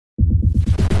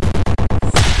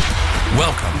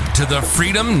Welcome to the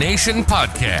Freedom Nation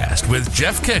podcast with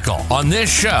Jeff Kickle. On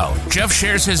this show, Jeff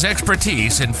shares his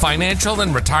expertise in financial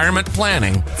and retirement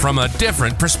planning from a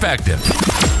different perspective.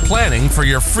 Planning for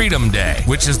your Freedom Day,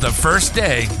 which is the first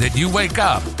day that you wake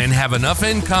up and have enough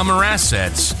income or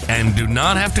assets and do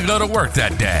not have to go to work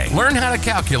that day. Learn how to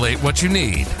calculate what you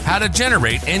need, how to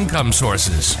generate income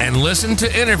sources, and listen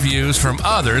to interviews from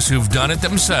others who've done it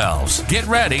themselves. Get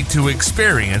ready to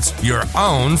experience your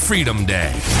own Freedom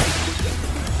Day.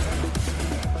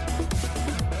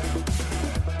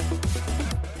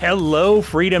 Hello,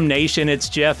 Freedom Nation. It's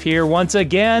Jeff here once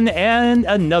again, and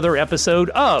another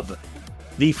episode of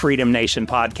the Freedom Nation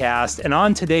podcast. And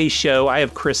on today's show, I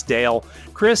have Chris Dale.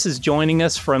 Chris is joining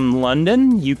us from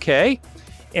London, UK,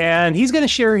 and he's going to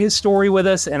share his story with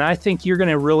us, and I think you're going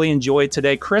to really enjoy it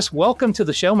today. Chris, welcome to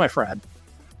the show, my friend.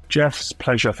 Jeff, it's a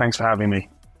pleasure. Thanks for having me.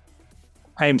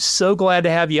 I am so glad to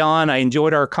have you on. I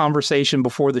enjoyed our conversation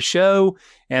before the show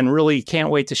and really can't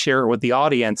wait to share it with the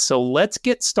audience. So let's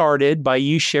get started by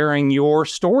you sharing your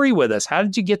story with us. How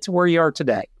did you get to where you are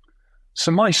today?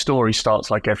 So my story starts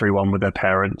like everyone with their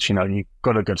parents. You know, you've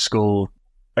got to go to school.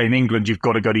 In England, you've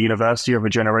got to go to university. You have a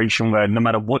generation where no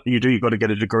matter what you do, you've got to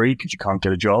get a degree because you can't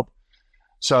get a job.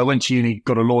 So I went to uni,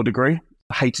 got a law degree.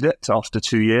 I hated it after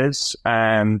 2 years.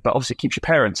 But obviously it keeps your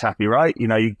parents happy, right? You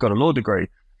know, you've got a law degree.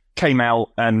 Came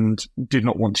out and did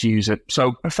not want to use it.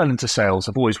 So I fell into sales.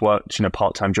 I've always worked,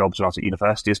 part-time jobs when I was at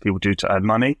university, as people do to earn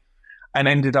money, and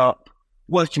ended up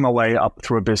working my way up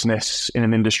through a business in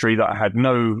an industry that I had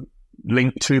no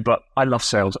link to, but I love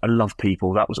sales. I love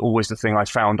people. That was always the thing I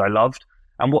found I loved.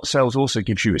 And what sales also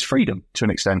gives you is freedom to an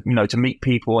extent, to meet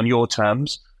people on your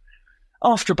terms.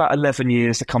 After about 11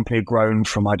 years, the company had grown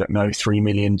from, 3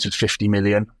 million to 50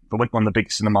 million, but went one of the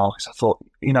biggest in the market. I thought,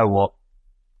 you know what?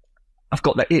 I've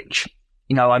got that itch.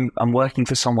 I'm working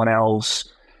for someone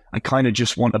else. I kind of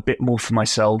just want a bit more for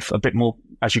myself, a bit more,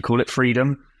 as you call it,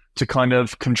 freedom to kind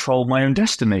of control my own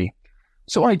destiny.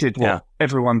 So I did what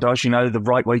everyone does, the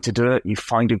right way to do it. You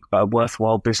find a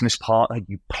worthwhile business partner,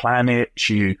 you plan it,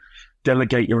 you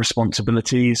delegate your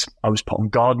responsibilities. I was put on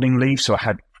gardening leave, so I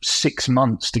had 6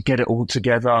 months to get it all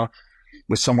together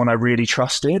with someone I really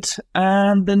trusted.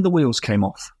 And then the wheels came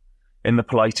off, in the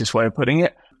politest way of putting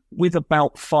it. With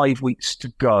about 5 weeks to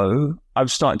go, I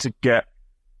was starting to get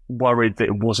worried that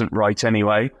it wasn't right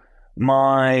anyway.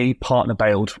 My partner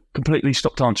bailed, completely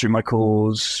stopped answering my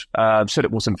calls, said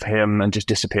it wasn't for him, and just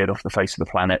disappeared off the face of the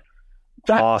planet.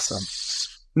 That's awesome.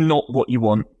 Not what you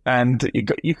want. And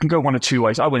you can go one of two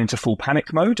ways. I went into full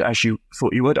panic mode, as you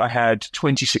thought you would. I had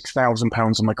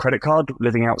 £26,000 on my credit card,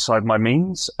 living outside my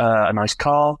means, a nice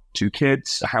car, 2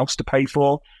 kids, a house to pay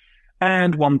for,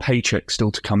 and 1 paycheck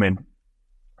still to come in.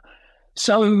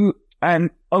 So, and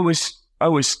I was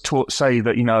say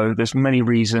that, there's many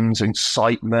reasons,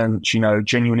 excitement,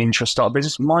 genuine interest, start a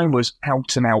business. Mine was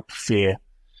out and out fear.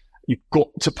 You've got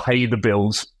to pay the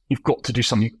bills. You've got to do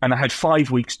something. And I had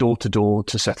 5 weeks door to door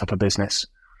to set up a business.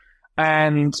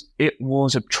 And it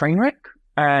was a train wreck,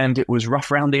 and it was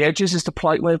rough around the edges is the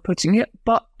polite way of putting it,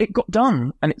 but it got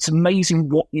done. And it's amazing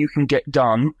what you can get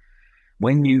done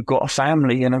when you got a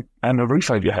family and a roof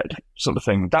over your head, sort of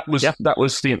thing. That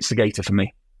was the instigator for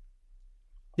me.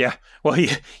 Yeah. Well,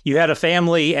 you had a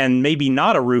family and maybe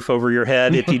not a roof over your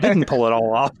head if you didn't pull it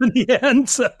all off in the end.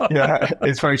 So. Yeah,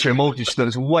 it's very true. Mortgage that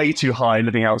is way too high,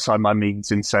 living outside my means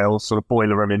in sales, sort of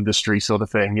boiler room industry sort of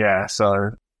thing. Yeah.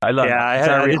 So I learned a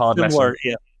very hard lesson.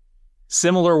 Yeah.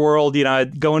 Similar world,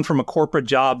 going from a corporate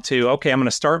job to, okay, I'm going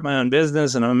to start my own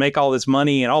business and I'm going to make all this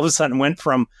money. And all of a sudden went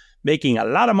from making a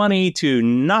lot of money to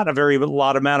not a very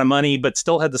lot amount of money, but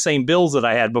still had the same bills that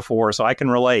I had before. So I can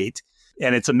relate.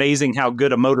 And it's amazing how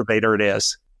good a motivator it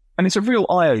is. And it's a real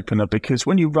eye-opener because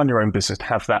when you run your own business,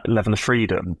 have that level of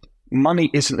freedom,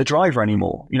 money isn't the driver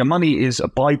anymore. Money is a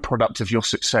byproduct of your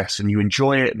success and you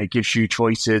enjoy it and it gives you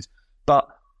choices. But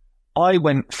I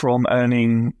went from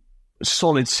earning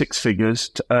solid 6 figures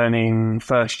to earning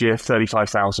first year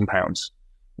 £35,000.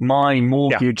 My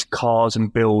mortgage, cars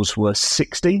and bills were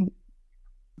 60,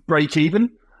 break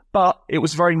even. But it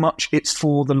was very much, it's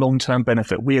for the long-term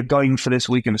benefit. We are going for this.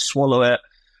 We're going to swallow it.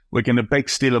 We're going to beg,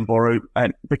 steal and borrow.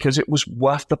 And because it was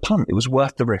worth the punt. It was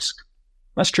worth the risk.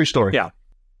 That's a true story. Yeah.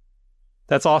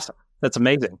 That's awesome. That's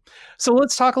amazing. So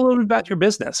let's talk a little bit about your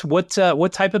business. What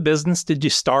type of business did you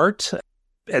start?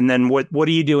 And then what are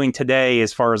you doing today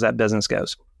as far as that business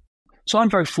goes? So I'm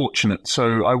very fortunate.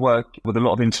 So I work with a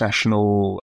lot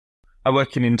of I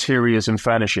work in interiors and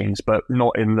furnishings, but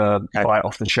not in the buy it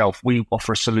off the shelf. We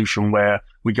offer a solution where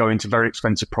we go into very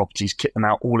expensive properties, kit them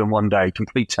out all in one day,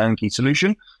 complete turnkey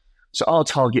solution. So our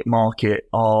target market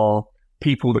are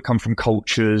people that come from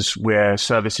cultures where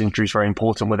service industry is very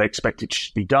important, where they expect it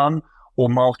to be done, or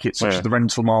markets such as the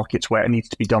rental markets where it needs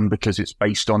to be done because it's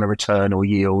based on a return or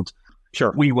yield.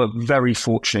 Sure. We were very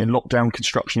fortunate in lockdown.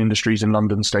 Construction industries in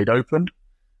London stayed open.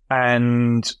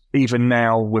 And even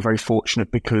now, we're very fortunate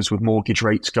because with mortgage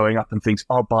rates going up and things,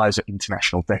 our buyers are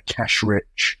international. They're cash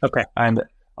rich. Okay. And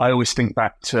I always think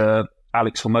back to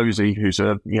Alex Hormozi, who's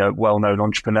a well-known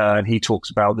entrepreneur, and he talks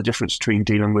about the difference between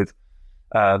dealing with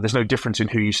there's no difference in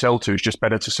who you sell to. It's just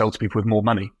better to sell to people with more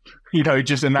money. We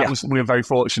were very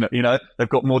fortunate. They've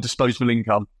got more disposable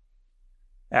income.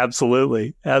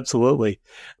 Absolutely.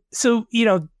 So,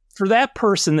 for that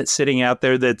person that's sitting out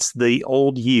there, that's the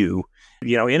old you,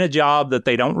 in a job that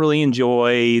they don't really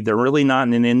enjoy, they're really not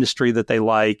in an industry that they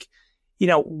like,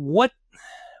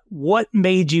 what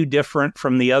made you different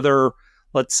from the other,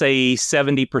 let's say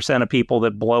 70% of people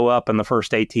that blow up in the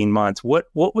first 18 months? What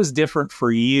was different for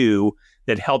you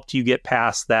that helped you get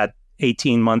past that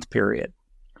 18-month period?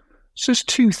 So there's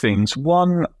two things.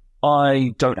 One,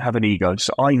 I don't have an ego,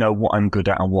 so I know what I'm good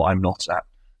at and what I'm not at.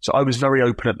 So I was very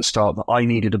open at the start that I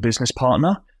needed a business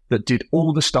partner that did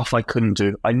all the stuff I couldn't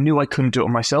do. I knew I couldn't do it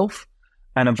myself,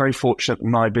 and I'm very fortunate that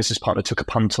my business partner took a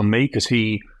punt on me because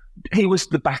he was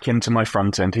the back end to my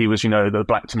front end. He was, the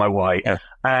black to my white. Yeah.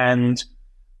 And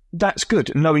that's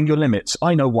good, knowing your limits.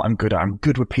 I know what I'm good at. I'm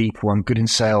good with people. I'm good in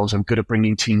sales. I'm good at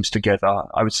bringing teams together.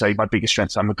 I would say my biggest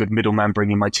strength is I'm a good middleman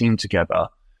bringing my team together.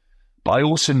 But I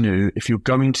also knew if you're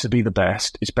going to be the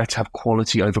best, it's better to have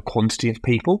quality over quantity of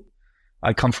people.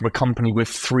 I come from a company with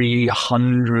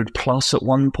 300 plus at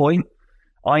one point.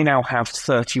 I now have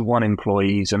 31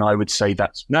 employees, and I would say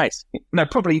that's nice. No,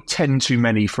 probably 10 too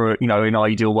many for, in an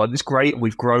ideal world. It's great.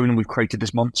 We've grown and we've created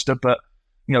this monster, but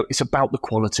it's about the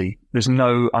quality. There's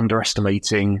no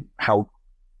underestimating how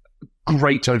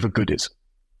great over good is.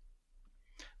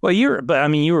 Well, I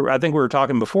think we were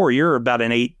talking before, you're about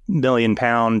an £8 million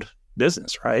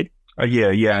business, right?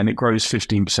 Yeah. And it grows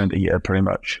 15% a year, pretty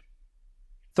much.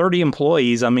 30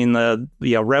 employees. The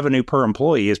revenue per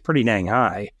employee is pretty dang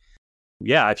high.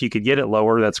 Yeah. If you could get it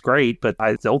lower, that's great. But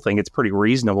I still think it's pretty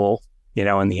reasonable,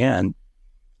 in the end.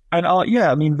 And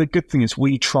the good thing is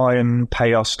we try and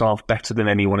pay our staff better than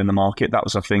anyone in the market. That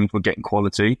was our thing. We're getting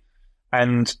quality.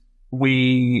 And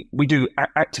we do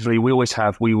actively, we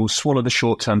will swallow the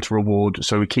short term to reward.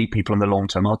 So we keep people in the long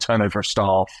term. Our turnover of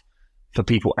staff for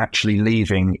people actually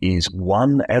leaving is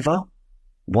one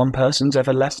person's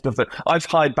ever left of it. I've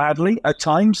hired badly at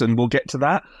times, and we'll get to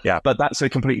that. Yeah. But that's a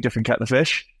completely different kettle of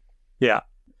fish. Yeah.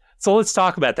 So let's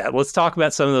talk about that. Let's talk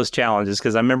about some of those challenges,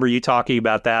 because I remember you talking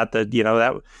about that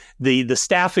the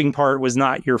staffing part was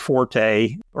not your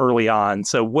forte early on.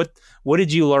 So what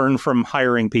did you learn from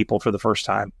hiring people for the first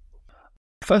time?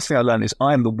 First thing I learned is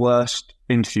I am the worst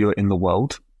interviewer in the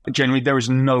world. Generally, there is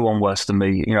no one worse than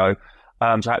me, so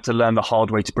I had to learn the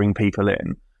hard way to bring people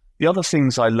in. The other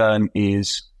things I learned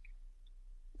is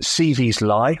CVs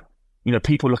lie.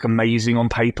 People look amazing on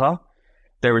paper.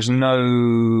 There is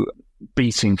no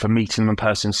beating for meeting them in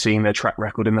person, seeing their track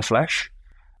record in the flesh.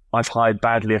 I've hired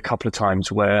badly a couple of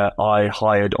times where I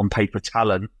hired on paper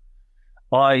talent.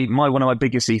 One of my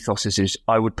biggest ethoses is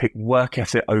I would pick work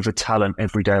ethic over talent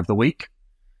every day of the week.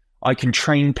 I can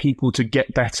train people to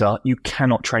get better. You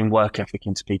cannot train work ethic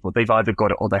into people. They've either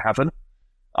got it or they haven't.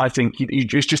 I think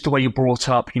it's just the way you're brought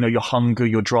up, your hunger,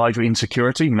 your drive, your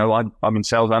insecurity. I'm in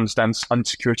sales, I understand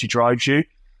insecurity drives you,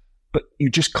 but you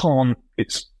just can't,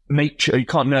 it's nature, you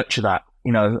can't nurture that,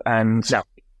 and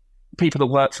people that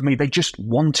work for me, they just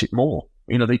want it more.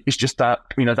 It's just that,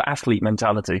 the athlete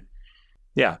mentality.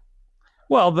 Yeah.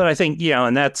 Well, but I think,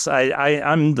 and that's,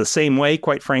 I'm the same way,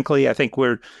 quite frankly. I think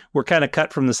we're kind of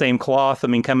cut from the same cloth.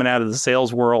 Coming out of the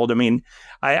sales world,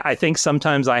 I think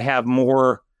sometimes I have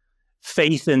more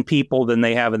faith in people than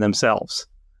they have in themselves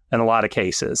in a lot of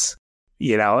cases,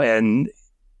 and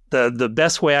the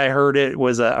best way I heard it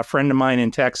was a friend of mine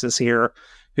in Texas here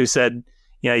who said,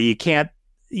 you can't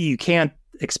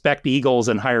expect eagles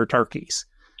and hire turkeys.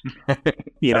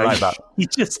 You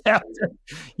just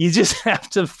have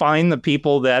to find the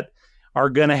people that are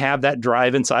going to have that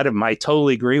drive inside of them. I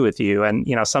totally agree with you. And,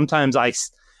 sometimes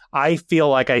I feel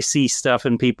like I see stuff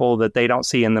in people that they don't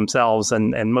see in themselves.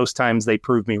 And most times they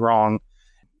prove me wrong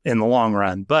in the long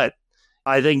run. But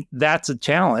I think that's a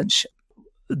challenge.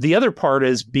 The other part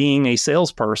is being a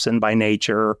salesperson by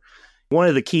nature. One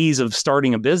of the keys of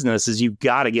starting a business is you've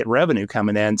got to get revenue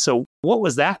coming in. So what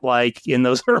was that like in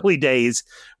those early days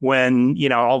when,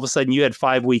 all of a sudden you had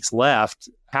 5 weeks left?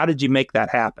 How did you make that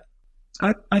happen?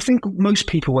 I think most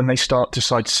people, when they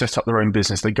decide to set up their own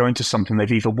business, they go into something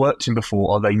they've either worked in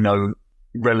before or they know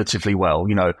relatively well.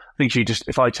 I think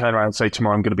if I turn around and say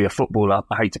tomorrow I'm going to be a footballer,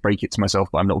 I hate to break it to myself,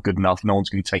 but I'm not good enough. No one's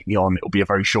going to take me on. It'll be a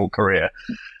very short career.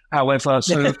 However,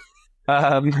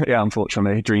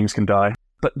 unfortunately, dreams can die.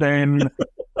 But then,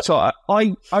 so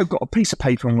I got a piece of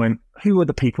paper and went, who are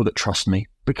the people that trust me?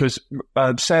 Because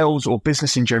sales or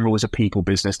business in general is a people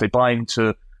business. They buy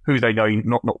into who they know,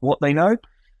 not what they know.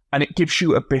 And it gives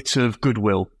you a bit of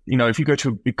goodwill. If you go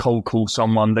to a cold call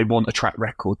someone, they want a track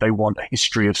record. They want a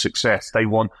history of success. They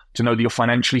want to know that you're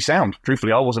financially sound.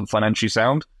 Truthfully, I wasn't financially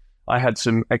sound. I had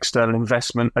some external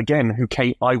investment, again,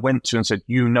 I went to and said,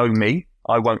 you know me,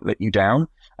 I won't let you down.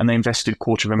 And they invested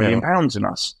 £250,000 in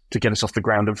us to get us off the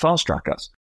ground and fast track us.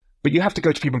 But you have to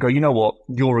go to people and go, you know what?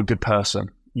 You're a good person.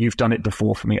 You've done it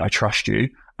before for me. I trust you.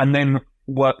 And then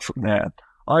work from there.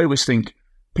 I always think,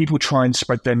 people try and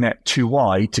spread their net too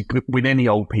wide to win any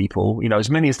old people, as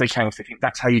many as they can. If they think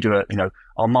that's how you do it,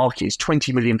 our market is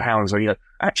 £20 million. Or,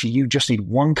 actually, you just need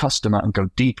one customer and go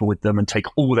deeper with them and take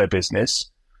all their business.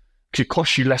 Because it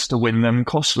costs you less to win them,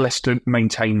 costs less to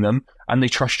maintain them, and they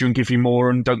trust you and give you more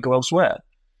and don't go elsewhere.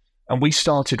 And we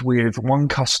started with one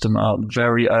customer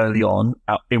very early on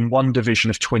in one division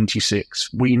of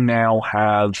 26. We now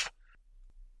have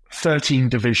 13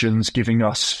 divisions giving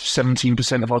us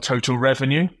 17% of our total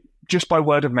revenue, just by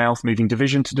word of mouth, moving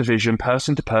division to division,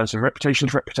 person to person, reputation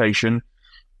to reputation.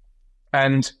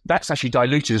 And that's actually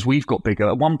diluted as we've got bigger.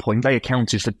 At one point, they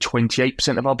accounted for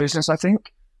 28% of our business, I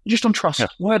think. Just on trust,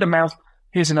 word of mouth,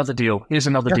 here's another deal, here's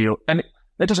another deal. And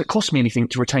it doesn't cost me anything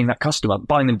to retain that customer,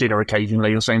 buying them dinner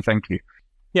occasionally or saying thank you.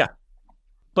 Yeah.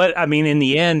 But I mean, in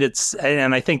the end,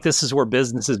 and I think this is where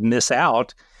businesses miss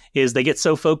out, is they get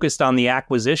so focused on the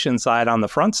acquisition side, on the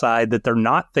front side, that they're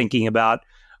not thinking about,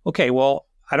 okay, well,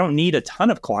 I don't need a ton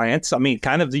of clients. I mean,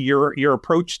 kind of your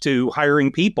approach to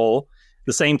hiring people,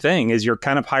 the same thing is you're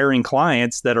kind of hiring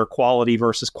clients that are quality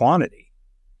versus quantity.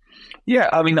 Yeah,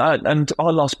 I mean, and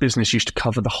our last business used to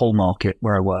cover the whole market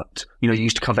where I worked.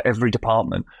 Used to cover every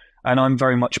department. And I'm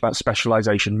very much about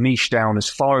specialization, niche down as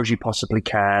far as you possibly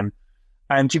can.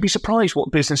 And you'd be surprised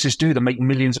what businesses do that make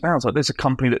millions of pounds. Like there's a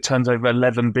company that turns over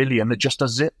 11 billion that just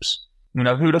does zips.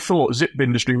 Who'd have thought zip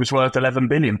industry was worth 11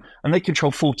 billion? And they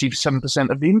control 47%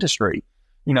 of the industry.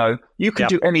 You can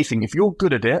do anything if you're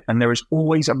good at it, and there is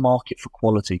always a market for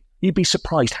quality. You'd be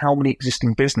surprised how many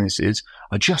existing businesses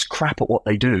are just crap at what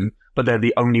they do, but they're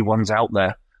the only ones out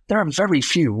there. There are very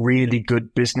few really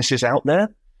good businesses out there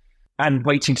and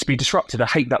waiting to be disrupted. I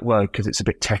hate that word because it's a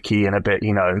bit techie and a bit,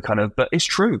 but it's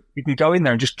true. You can go in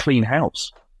there and just clean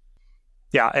house.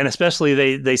 Yeah, and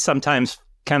especially they sometimes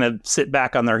kind of sit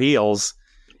back on their heels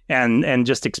and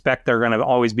just expect they're going to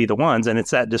always be the ones. And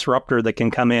it's that disruptor that can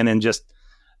come in and just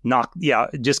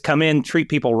come in, treat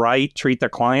people right, treat their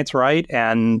clients right,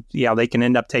 and they can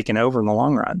end up taking over in the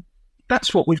long run.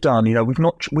 That's what we've done.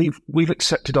 We've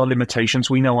accepted our limitations.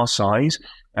 We know our size,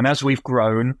 and as we've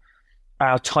grown,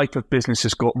 our type of business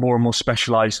has got more and more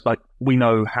specialized. Like we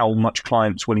know how much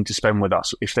clients willing to spend with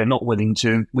us. If they're not willing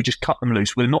to, we just cut them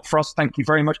loose. We're not for us. Thank you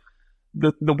very much.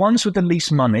 The ones with the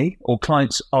least money or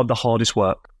clients are the hardest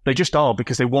work. They just are,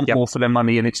 because they want more for their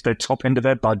money and it's their top end of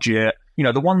their budget.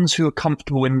 The ones who are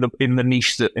comfortable in the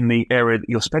niche in the area that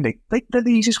you're spending, they're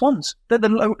the easiest ones. They're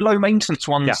the low maintenance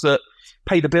ones that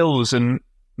pay the bills and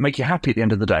make you happy at the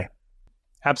end of the day.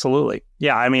 Absolutely.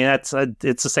 Yeah. I mean, it's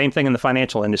the same thing in the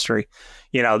financial industry.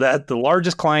 That the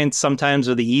largest clients sometimes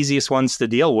are the easiest ones to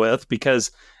deal with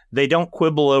because they don't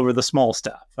quibble over the small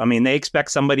stuff. I mean, they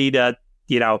expect somebody to,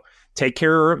 take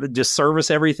care of, just service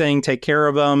everything, take care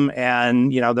of them.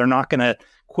 And, they're not going to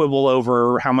quibble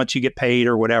over how much you get paid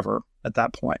or whatever at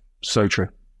that point. So true.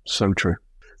 So true.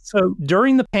 So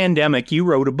during the pandemic, you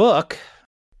wrote a book.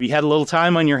 You had a little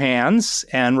time on your hands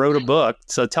and wrote a book.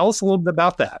 So tell us a little bit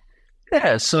about that.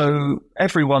 Yeah, so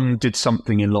everyone did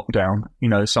something in lockdown.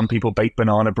 Some people baked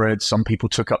banana bread, some people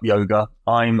took up yoga.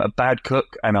 I'm a bad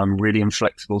cook and I'm really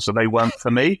inflexible, so they weren't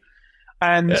for me.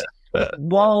 And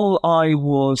while I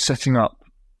was setting up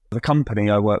the company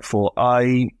I work for,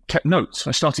 I kept notes.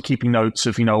 I started keeping notes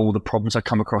of, all the problems I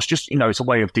come across. Just, it's a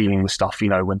way of dealing with stuff,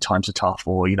 when times are tough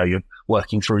or, you're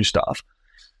working through stuff.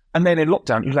 And then in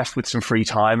lockdown, you're left with some free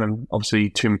time. And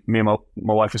obviously, me and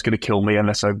my wife was going to kill me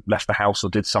unless I left the house or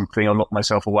did something or locked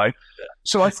myself away.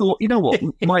 So I thought, you know what?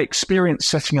 My experience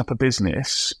setting up a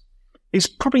business is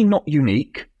probably not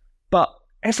unique. But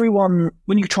everyone,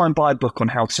 when you try and buy a book on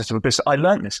how to set up a business, I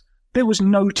learned this. There was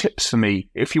no tips for me.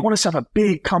 If you want to set up a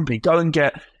big company, go and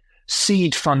get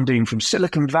seed funding from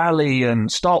Silicon Valley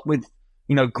and start with,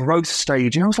 growth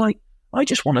stage. And I was like, I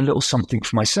just want a little something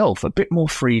for myself, a bit more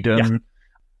freedom,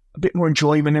 a bit more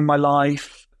enjoyment in my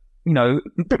life, a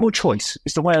bit more choice.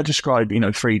 It's the way I describe,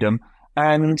 freedom.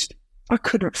 And I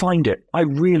couldn't find it. I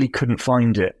really couldn't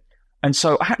find it. And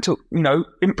so I had to,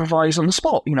 improvise on the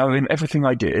spot, in everything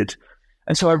I did.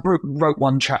 And so I wrote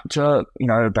one chapter,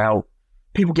 about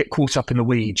people get caught up in the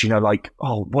weeds, like,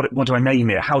 oh, what do I name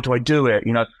it? How do I do it?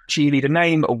 So you need a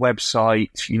name, a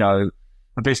website,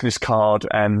 a business card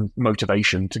and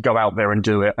motivation to go out there and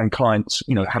do it. And clients,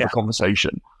 have a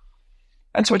conversation.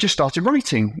 And so I just started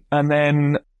writing. And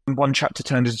then one chapter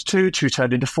turned into two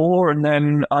turned into four. And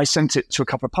then I sent it to a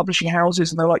couple of publishing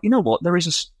houses and they're like, you know what?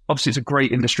 Obviously it's a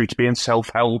great industry to be in,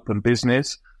 self-help and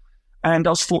business. And I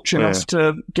was fortunate enough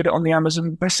to get it on the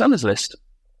Amazon bestsellers list.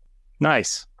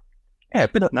 Nice. Yeah,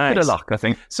 bit of luck, I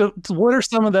think. So what are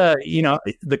some of the,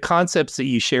 the concepts that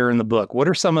you share in the book? What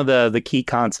are some of the key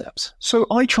concepts? So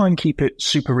I try and keep it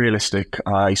super realistic.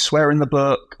 I swear in the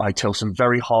book. I tell some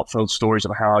very heartfelt stories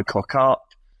of how I cock up.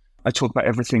 I talk about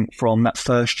everything from that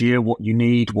first year, what you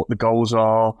need, what the goals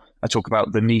are. I talk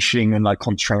about the niching and like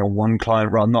concentrating on one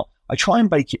client rather than not. I try and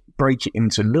break it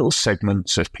into little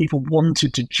segments. So if people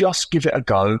wanted to just give it a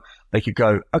go, they could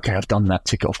go, okay, I've done that,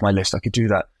 tick it off my list. I could do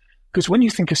that. Because when you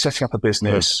think of setting up a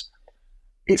business,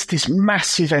 it's this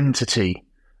massive entity,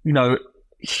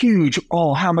 huge.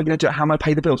 Oh, how am I going to do it? How am I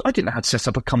pay the bills? I didn't know how to set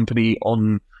up a company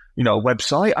on, a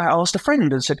website. I asked a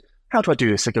friend and said, how do I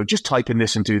do this? They go, just type in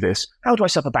this and do this. How do I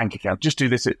set up a bank account? Just do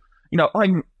this.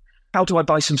 How do I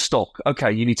buy some stock?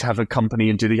 Okay, you need to have a company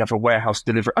and you have a warehouse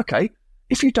delivery. Okay.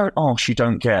 If you don't ask, you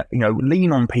don't get,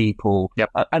 lean on people. Yep.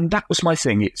 And that was my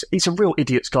thing. It's a real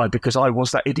idiot's guide because I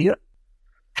was that idiot.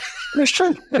 And it's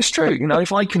true. It's true.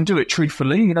 If I can do it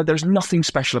truthfully, there's nothing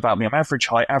special about me. I'm average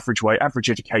height, average weight, average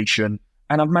education,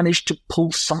 and I've managed to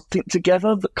pull something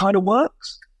together that kind of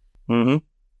works. Mm-hmm.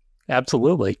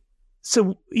 Absolutely.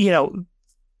 So,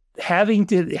 having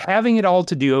it all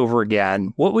to do over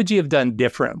again, what would you have done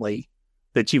differently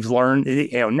that you've learned,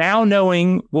 now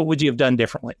knowing what would you have done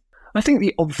differently? I think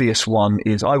the obvious one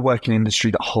is I work in an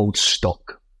industry that holds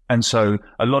stock. And so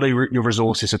a lot of your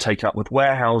resources are taken up with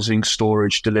warehousing,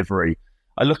 storage, delivery.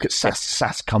 I look at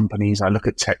SaaS companies, I look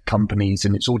at tech companies,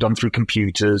 and it's all done through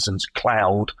computers and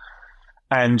cloud.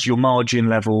 And your margin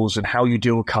levels and how you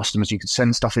deal with customers, you could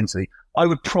send stuff into I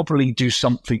would probably do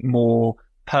something more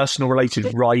personal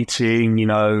related, writing,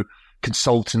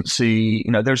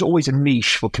 consultancy. There's always a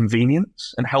niche for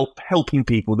convenience and helping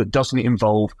people that doesn't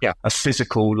involve a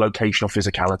physical location or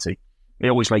physicality. It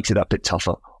always makes it a bit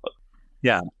tougher.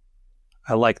 Yeah,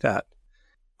 I like that.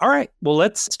 All right, well,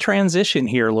 let's transition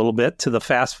here a little bit to the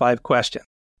Fast 5 question.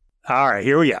 All right,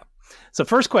 here we go. So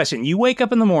first question, you wake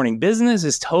up in the morning, business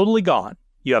is totally gone.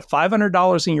 You have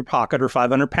 $500 in your pocket or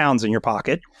 500 pounds in your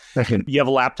pocket. You have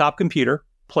a laptop computer,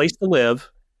 place to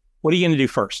live. What are you going to do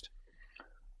first?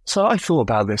 So I thought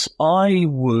about this. I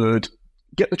would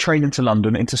get the train into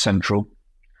London, into Central.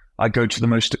 I'd go to the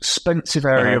most expensive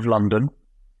area of London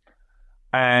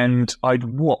and I'd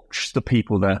watch the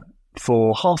people there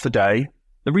for half a day.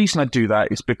 The reason I do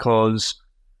that is because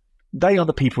they are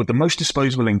the people with the most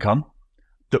disposable income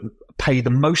that pay the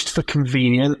most for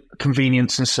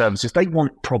convenience and services. They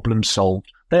want problems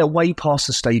solved. They are way past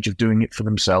the stage of doing it for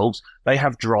themselves. They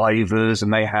have drivers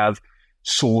and they have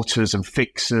sorters and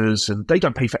fixers, and they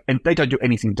don't pay for, and they don't do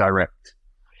anything direct.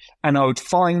 And I would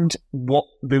find what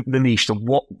the niche of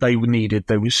what they needed.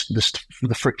 There was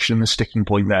the friction, the sticking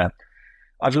point there.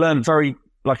 I've learned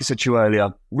like I said to you earlier,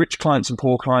 rich clients and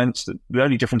poor clients, the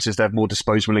only difference is they have more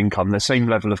disposable income, the same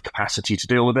level of capacity to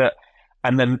deal with it.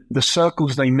 And then the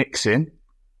circles they mix in,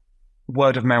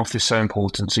 word of mouth is so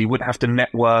important. So you wouldn't have to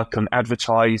network and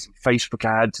advertise, Facebook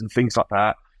ads and things like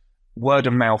that. Word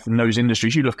of mouth in those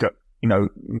industries, you look at,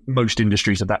 most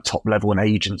industries at that top level, an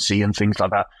agency and things like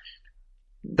that.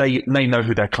 They know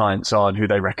who their clients are and who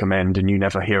they recommend, and you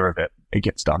never hear of it. It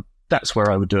gets done. That's where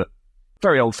I would do it.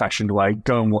 Very old-fashioned way.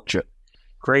 Go and watch it.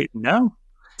 Great. No,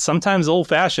 sometimes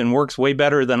old-fashioned works way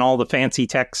better than all the fancy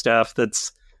tech stuff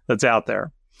that's out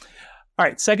there. All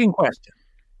right, second question.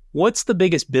 What's the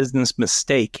biggest business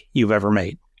mistake you've ever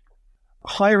made?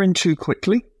 Hiring too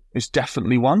quickly is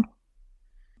definitely one.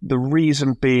 The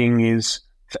reason being is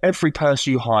for every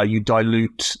person you hire, you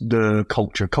dilute the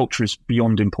culture. Culture is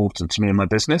beyond important to me in my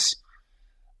business.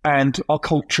 And our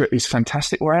culture is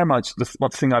fantastic where I am. It's the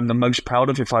one thing I'm the most proud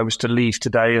of if I was to leave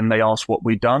today and they asked what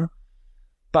we'd done.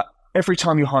 But every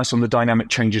time you hire someone, the dynamic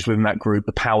changes within that group,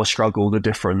 the power struggle, the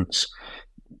difference.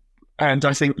 And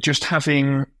I think just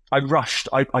I rushed.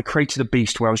 I created a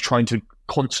beast where I was trying to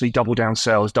constantly double down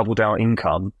sales, double down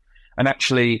income. And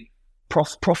actually,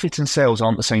 profit and sales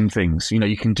aren't the same things.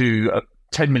 You can do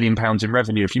 £10 million in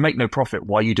revenue. If you make no profit,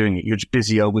 why are you doing it? You're just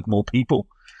busier with more people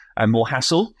and more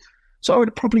hassle. So I would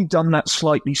have probably done that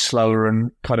slightly slower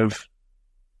and kind of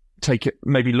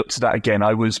maybe look to that again.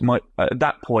 At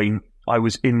that point, I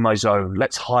was in my zone.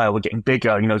 Let's hire. We're getting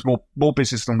bigger. There's more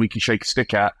business than we can shake a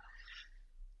stick at.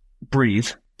 Breathe.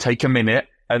 Take a minute.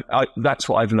 And that's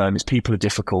what I've learned is people are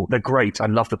difficult. They're great. I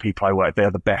love the people I work with.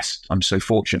 They're the best. I'm so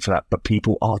fortunate for that. But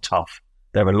people are tough.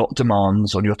 There are a lot of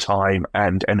demands on your time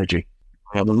and energy.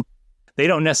 They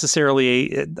don't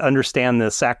necessarily understand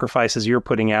the sacrifices you're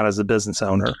putting out as a business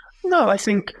owner. No, I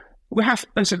think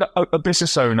as a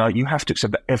business owner, you have to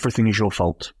accept that everything is your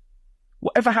fault.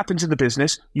 Whatever happens in the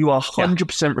business, you are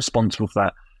 100% responsible for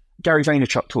that. Gary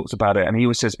Vaynerchuk talks about it, and he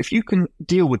always says, if you can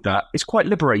deal with that, it's quite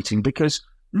liberating because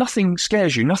nothing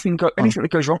scares you. Anything that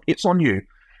goes wrong, it's on you.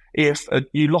 If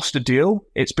you lost a deal,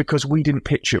 it's because we didn't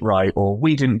pitch it right, or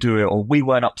we didn't do it, or we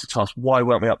weren't up to task. Why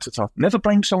weren't we up to task? Never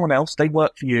blame someone else. They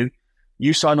work for you.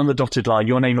 You sign on the dotted line,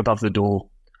 your name above the door.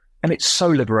 And it's so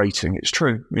liberating. It's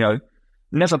true.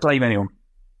 Never blame anyone.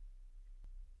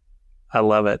 I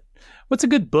love it. What's a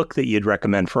good book that you'd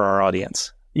recommend for our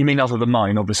audience? You mean other than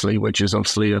mine, obviously, which is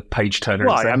obviously a page turner.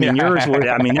 Well, I mean, yours.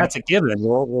 That's a given.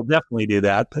 We'll definitely do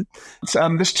that. But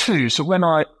there's two. So when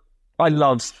I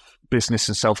love business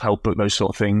and self-help book, those sort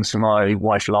of things. My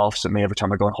wife laughs at me every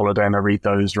time I go on holiday and I read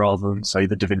those rather than say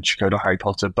the Da Vinci Code or Harry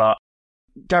Potter. But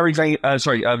Gary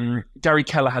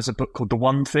Keller has a book called The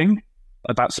One Thing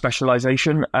about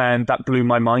specialization, and that blew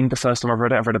my mind the first time I've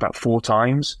read it. I've read it about 4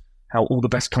 times. How all the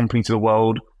best companies in the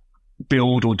world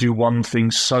build or do one thing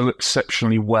so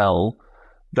exceptionally well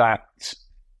that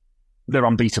they're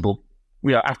unbeatable.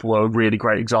 Apple are a really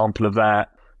great example of that.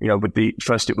 With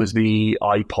first it was the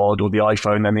iPod or the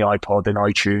iPhone, then the iPod, then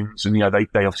iTunes, and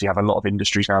they obviously have a lot of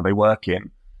industries now they work in,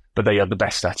 but they are the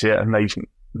best at it, and they're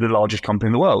the largest company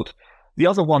in the world. The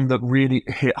other one that really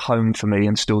hit home for me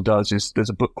and still does is there's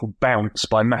a book called Bounce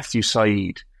by Matthew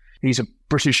Said. He's a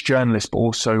British journalist, but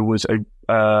also was a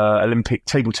Olympic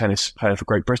table tennis player for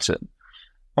Great Britain.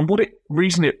 And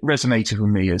reason it resonated with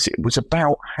me is it was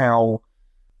about how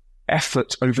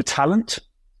effort over talent.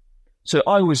 So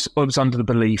I was under the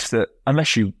belief that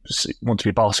unless you want to be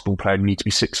a basketball player, you need to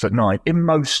be 6'9". In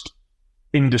most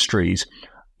industries,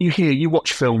 you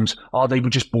watch films, they were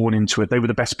just born into it. They were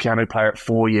the best piano player at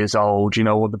 4 years old,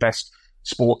 or the best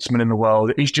sportsman in the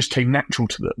world. It just came natural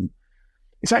to them.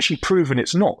 It's actually proven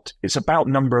it's not. It's about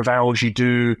number of hours you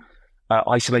do,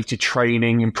 isolated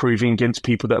training, improving against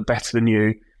people that are better than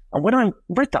you. And when I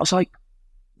read that, I was like,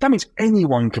 that means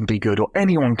anyone can be good or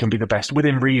anyone can be the best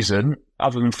within reason,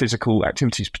 other than physical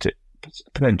activities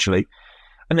potentially.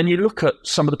 And then you look at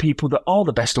some of the people that are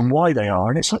the best and why they are,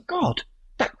 and it's like, God,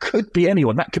 that could be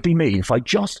anyone. That could be me if I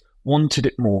just wanted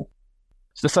it more.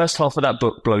 So the first half of that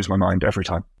book blows my mind every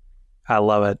time. I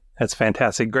love it. That's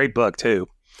fantastic. Great book, too.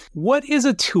 What is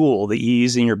a tool that you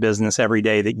use in your business every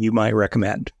day that you might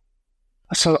recommend?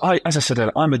 So as I said,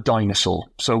 I'm a dinosaur.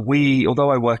 So although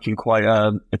I work in quite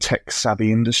a tech-savvy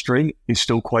industry, is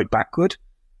still quite backward.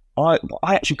 I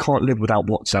actually can't live without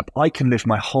WhatsApp. I can live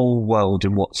my whole world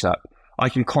in WhatsApp. I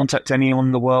can contact anyone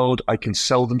in the world. I can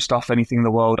sell them stuff, anything in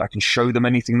the world. I can show them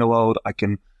anything in the world. I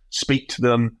can speak to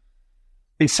them.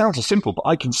 It sounds simple, but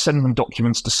I can send them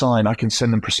documents to sign. I can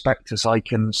send them prospectus. I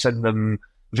can send them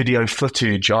video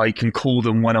footage. I can call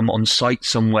them when I'm on site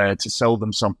somewhere to sell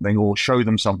them something or show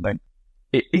them something.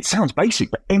 It sounds basic,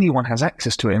 but anyone has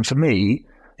access to it. And for me,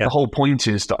 the whole point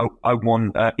is that I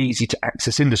want easy to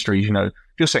access industries. If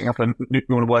you're setting up you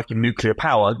want to work in nuclear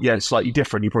power, it's slightly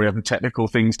different. You probably have the technical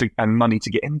things and money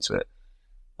to get into it.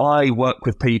 I work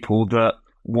with people that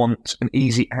want an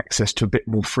easy access to a bit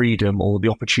more freedom or the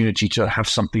opportunity to have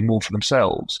something more for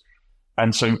themselves.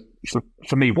 And so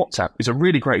for me, WhatsApp is a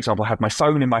really great example. I had my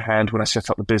phone in my hand when I set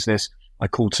up the business. I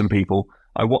called some people.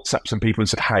 I WhatsApped some people and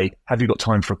said, hey, have you got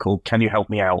time for a call? Can you help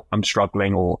me out? I'm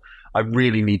struggling, or I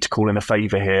really need to call in a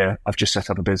favor here. I've just set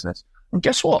up a business. And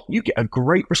guess what? You get a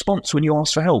great response when you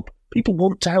ask for help. People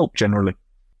want to help generally.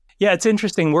 Yeah, it's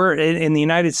interesting. We're in the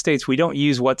United States, we don't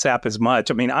use WhatsApp as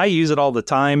much. I mean, I use it all the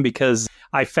time because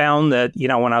I found that,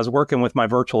 when I was working with my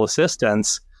virtual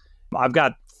assistants, I've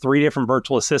got 3 different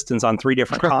virtual assistants on 3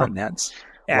 different continents.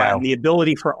 And wow. The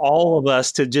ability for all of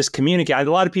us to just communicate.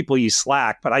 A lot of people use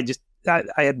Slack, but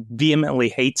I vehemently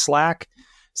hate Slack.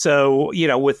 So,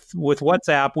 with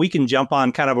WhatsApp, we can jump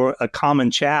on kind of a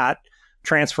common chat,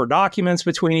 transfer documents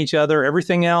between each other,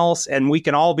 everything else, and we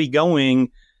can all be going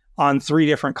on 3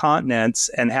 different continents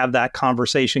and have that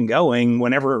conversation going.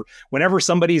 Whenever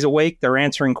somebody's awake, they're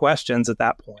answering questions at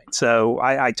that point. So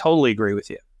I totally agree with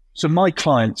you. So my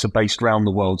clients are based around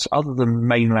the world. So other than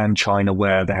mainland China,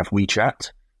 where they have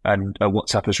WeChat and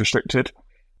WhatsApp is restricted,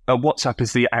 WhatsApp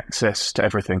is the access to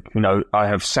everything. I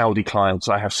have Saudi clients,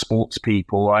 I have sports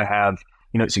people, I have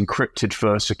it's encrypted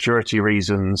for security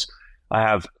reasons. I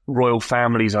have royal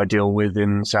families I deal with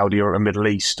in Saudi or the Middle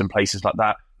East and places like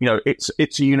that.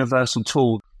 It's a universal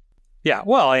tool. Yeah,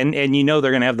 well, and they're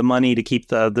going to have the money to keep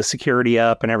the security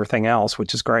up and everything else,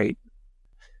 which is great.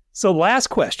 So last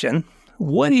question,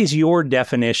 what is your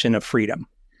definition of freedom?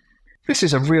 This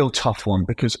is a real tough one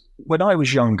because when I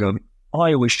was younger,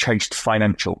 I always chased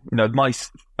financial. My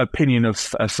opinion of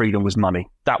freedom was money.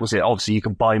 That was it. Obviously, you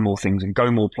can buy more things and go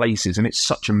more places, and it's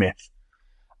such a myth.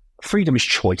 Freedom is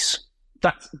choice.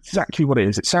 That's exactly what it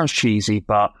is. It sounds cheesy,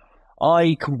 but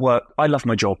I can work. I love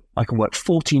my job. I can work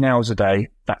 14 hours a day.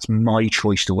 That's my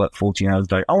choice to work 14 hours a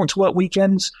day. I want to work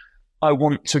weekends. I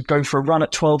want to go for a run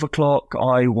at 12 o'clock.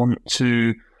 I want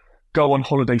to go on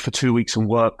holiday for 2 weeks and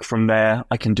work from there.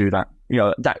 I can do that.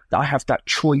 That I have that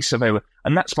choice available.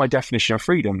 And that's my definition of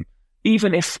freedom.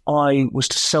 Even if I was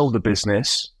to sell the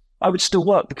business, I would still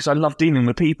work because I love dealing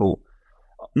with people.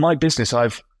 My business,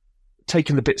 I've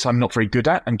taken the bits I'm not very good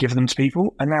at and given them to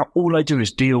people. And now all I do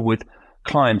is deal with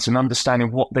clients and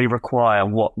understanding what they require,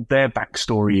 what their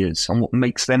backstory is and what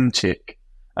makes them tick.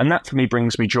 And that for me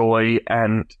brings me joy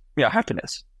and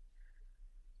happiness.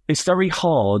 It's very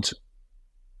hard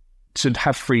to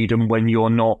have freedom when you're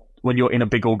in a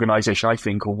big organization, I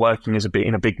think, or working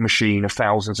in a big machine of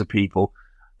thousands of people.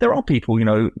 There are people,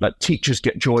 like teachers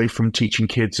get joy from teaching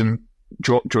kids and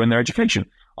during their education.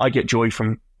 I get joy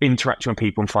from interacting with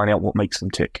people and finding out what makes them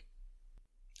tick.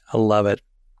 I love it.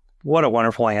 What a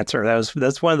wonderful answer.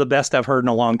 That's one of the best I've heard in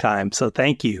a long time. So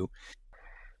thank you.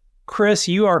 Chris,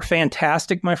 you are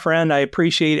fantastic, my friend. I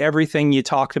appreciate everything you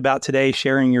talked about today,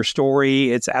 sharing your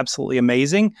story. It's absolutely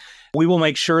amazing. We will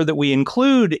make sure that we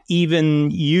include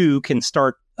Even You Can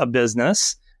Start a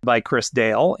Business by Chris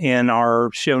Dale in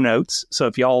our show notes. So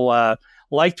if y'all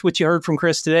liked what you heard from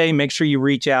Chris today, make sure you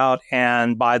reach out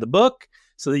and buy the book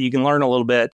so that you can learn a little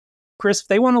bit. Chris, if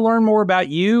they want to learn more about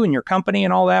you and your company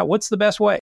and all that, what's the best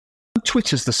way?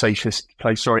 Twitter's the safest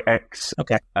place. Sorry, X.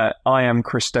 Okay. I am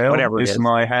Chris Dale. Whatever it is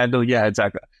my handle. Yeah,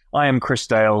 exactly. I am Chris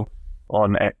Dale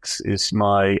on X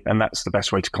and that's the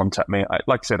best way to contact me.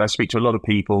 Like I said, I speak to a lot of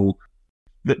people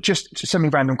that just send me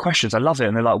random questions. I love it.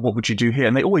 And they're like, what would you do here?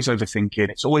 And they always overthink it.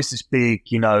 It's always this big,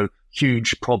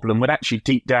 huge problem when actually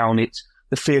deep down it's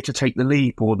the fear to take the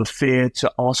leap or the fear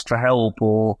to ask for help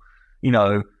or,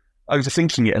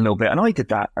 overthinking it a little bit. And I did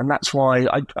that. And that's why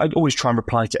I'd always try and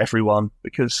reply to everyone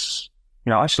because,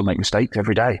 I still make mistakes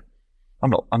every day.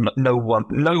 I'm not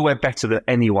nowhere better than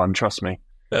anyone. Trust me.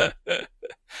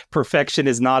 Perfection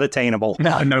is not attainable.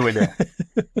 No, nowhere near.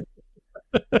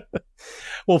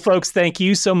 Well, folks, thank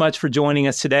you so much for joining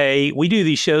us today. We do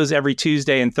these shows every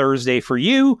Tuesday and Thursday for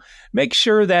you. Make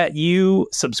sure that you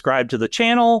subscribe to the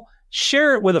channel,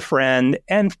 share it with a friend,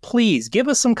 and please give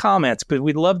us some comments because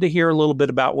we'd love to hear a little bit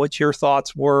about what your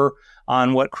thoughts were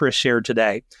on what Chris shared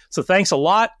today. So thanks a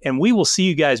lot, and we will see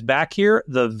you guys back here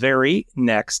the very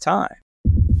next time.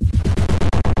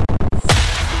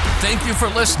 Thank you for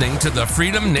listening to the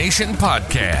Freedom Nation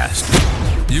podcast.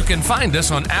 You can find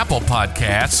us on Apple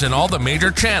Podcasts and all the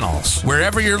major channels.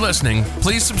 Wherever you're listening,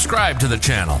 please subscribe to the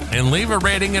channel and leave a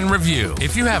rating and review.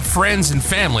 If you have friends and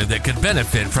family that could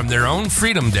benefit from their own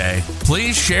Freedom Day,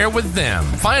 please share with them.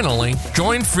 Finally,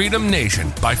 join Freedom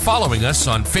Nation by following us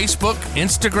on Facebook,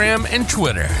 Instagram, and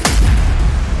Twitter.